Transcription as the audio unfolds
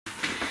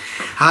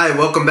Hi,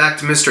 welcome back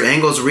to Mr.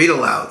 Engel's Read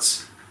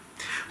Alouds.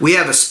 We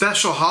have a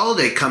special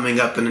holiday coming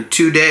up in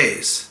 2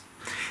 days.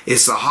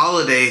 It's the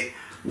holiday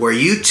where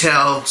you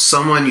tell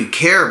someone you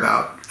care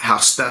about how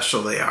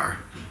special they are.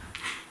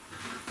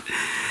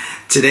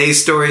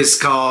 Today's story is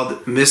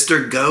called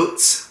Mr.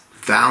 Goat's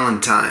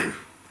Valentine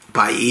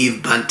by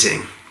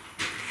Bunting.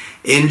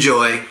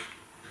 Enjoy.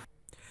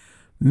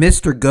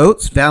 Mr.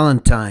 Goat's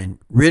Valentine,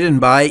 written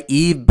by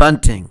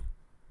Bunting.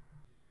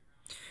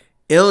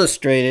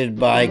 Illustrated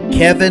by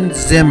Kevin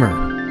Zimmer.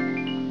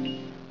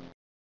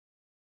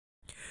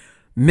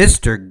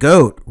 Mr.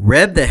 Goat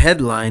read the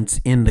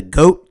headlines in the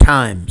Goat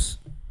Times.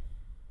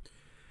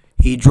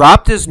 He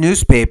dropped his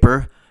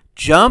newspaper,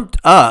 jumped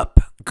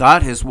up,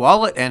 got his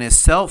wallet and his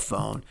cell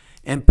phone,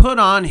 and put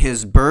on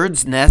his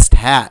bird's nest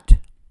hat.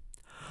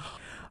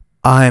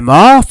 I'm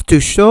off to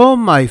show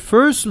my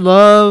first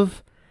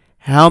love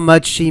how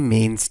much she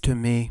means to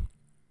me,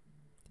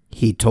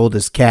 he told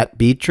his cat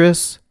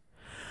Beatrice.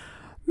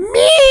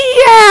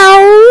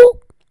 Meow,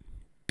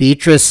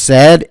 Beatrice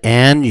said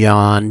and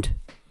yawned.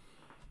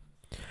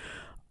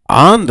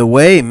 On the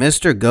way,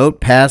 Mr. Goat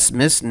passed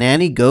Miss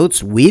Nanny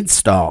Goat's weed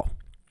stall.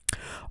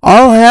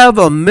 I'll have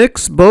a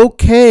mixed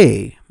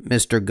bouquet,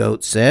 Mr.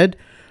 Goat said.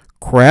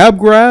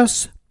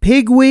 Crabgrass,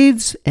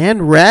 pigweeds,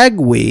 and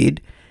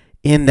ragweed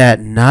in that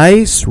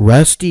nice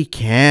rusty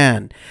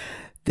can.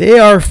 They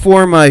are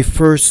for my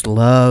first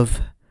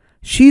love.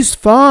 She's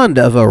fond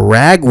of a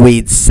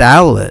ragweed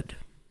salad.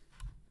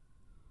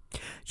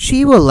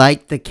 She will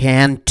like the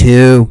can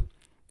too,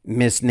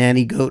 Miss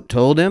Nanny Goat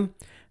told him.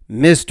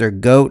 Mr.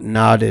 Goat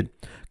nodded.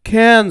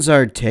 Cans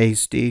are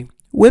tasty,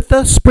 with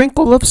a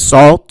sprinkle of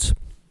salt.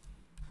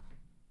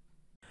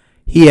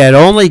 He had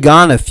only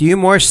gone a few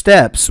more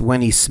steps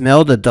when he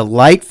smelled a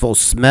delightful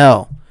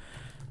smell.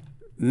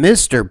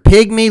 Mr.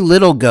 Pygmy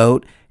Little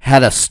Goat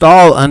had a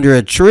stall under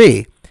a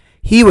tree.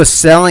 He was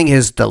selling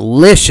his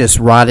delicious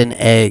rotten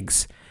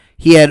eggs.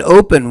 He had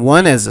opened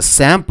one as a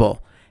sample.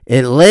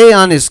 It lay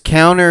on his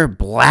counter,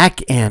 black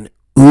and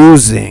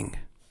oozing.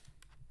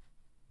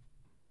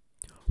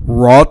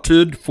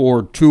 Rotted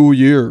for 2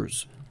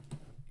 years,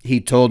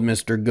 he told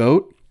Mr.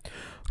 Goat.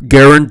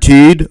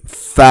 Guaranteed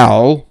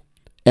foul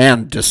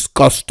and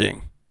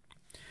disgusting.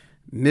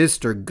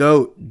 Mr.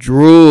 Goat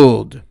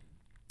drooled.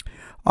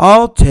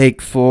 I'll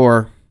take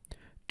 4.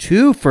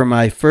 2 for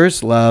my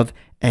first love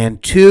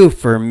and 2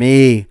 for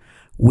me.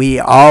 We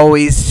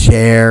always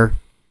share.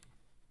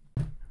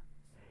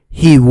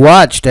 He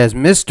watched as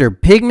Mr.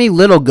 Pygmy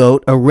Little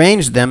Goat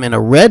arranged them in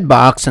a red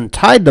box and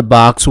tied the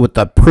box with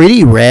a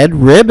pretty red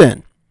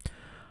ribbon.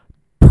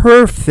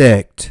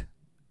 Perfect,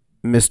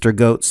 Mr.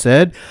 Goat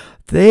said.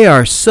 They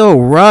are so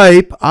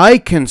ripe I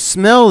can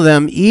smell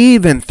them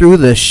even through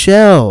the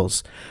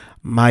shells.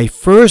 My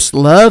first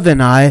love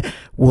and I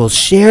will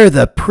share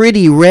the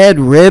pretty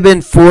red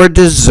ribbon for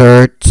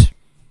dessert.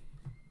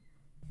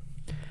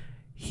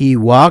 He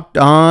walked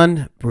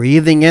on,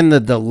 breathing in the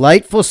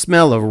delightful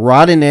smell of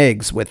rotten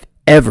eggs with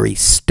every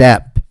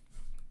step.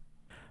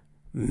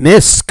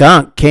 Miss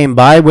Skunk came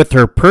by with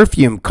her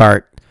perfume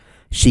cart.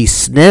 She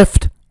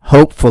sniffed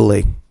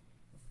hopefully.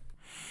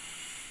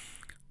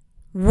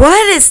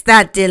 What is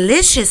that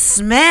delicious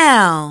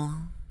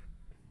smell?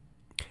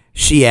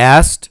 She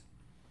asked.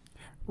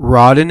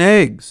 Rotten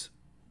eggs,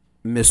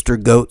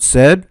 Mr. Goat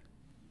said.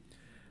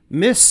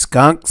 Miss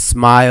Skunk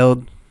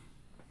smiled.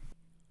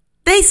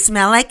 They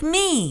smell like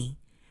me.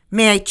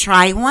 May I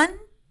try one?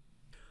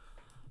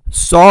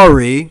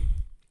 Sorry.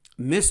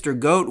 Mr.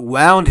 Goat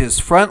wound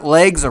his front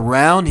legs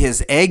around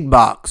his egg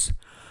box.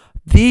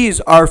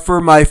 These are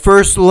for my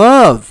first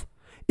love.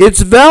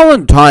 It's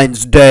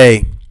Valentine's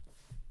Day.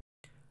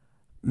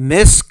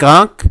 Miss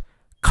Skunk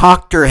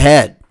cocked her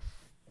head.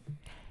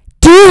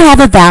 Do you have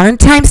a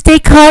Valentine's Day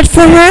card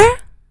for her?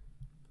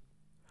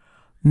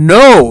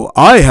 No,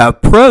 I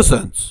have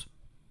presents.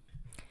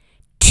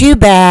 Too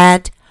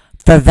bad.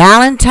 For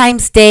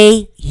Valentine's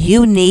Day,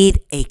 you need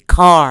a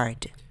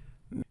card.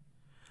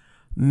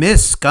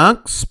 Miss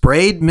Skunk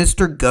sprayed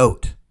Mr.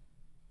 Goat.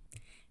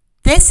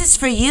 This is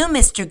for you,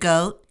 Mr.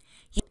 Goat.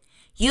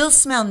 You'll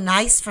smell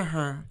nice for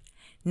her.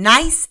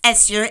 Nice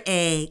as your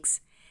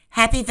eggs.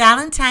 Happy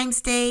Valentine's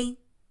Day.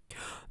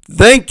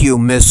 Thank you,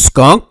 Miss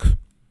Skunk.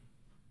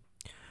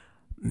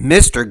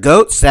 Mr.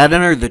 Goat sat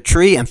under the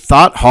tree and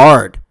thought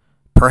hard.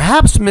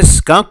 Perhaps Miss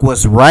Skunk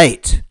was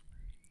right.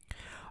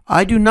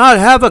 I do not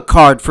have a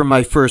card for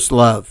my first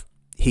love,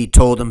 he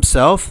told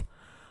himself,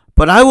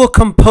 but I will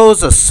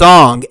compose a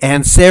song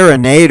and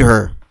serenade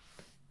her.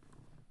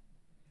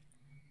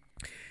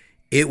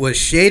 It was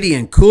shady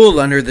and cool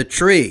under the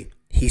tree.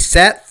 He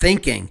sat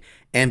thinking,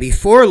 and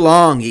before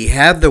long he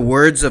had the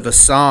words of a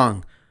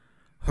song.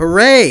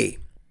 Hooray!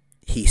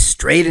 He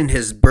straightened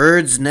his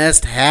bird's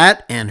nest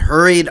hat and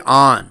hurried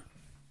on.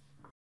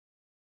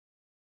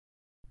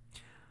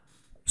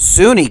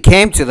 Soon he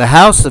came to the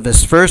house of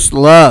his first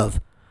love.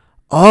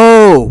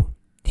 Oh,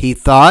 he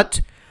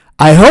thought,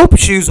 I hope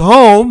she's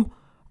home.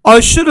 I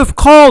should have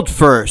called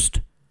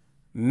first.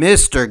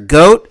 Mr.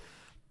 Goat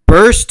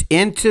burst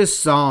into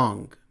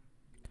song.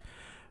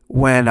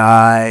 When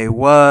I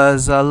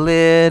was a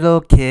little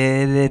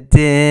kid, it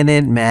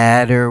didn't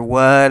matter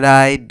what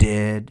I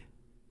did.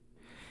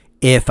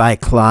 If I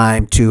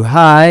climbed too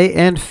high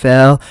and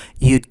fell,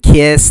 you'd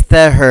kiss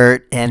the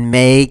hurt and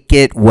make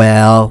it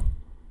well.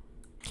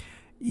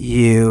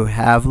 You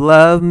have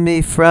loved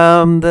me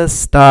from the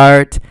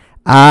start.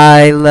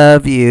 I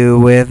love you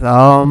with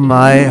all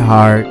my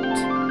heart.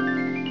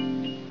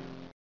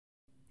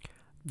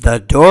 The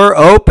door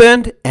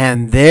opened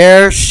and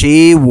there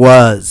she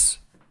was.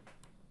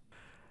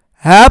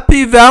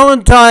 Happy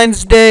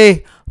Valentine's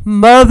Day,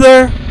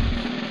 Mother.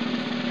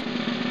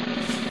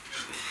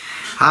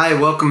 Hi,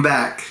 welcome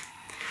back.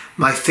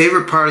 My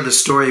favorite part of the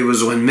story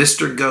was when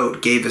Mr.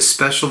 Goat gave a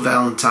special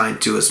Valentine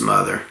to his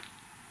mother.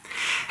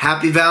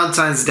 Happy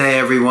Valentine's Day,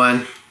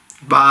 everyone.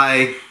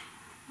 Bye.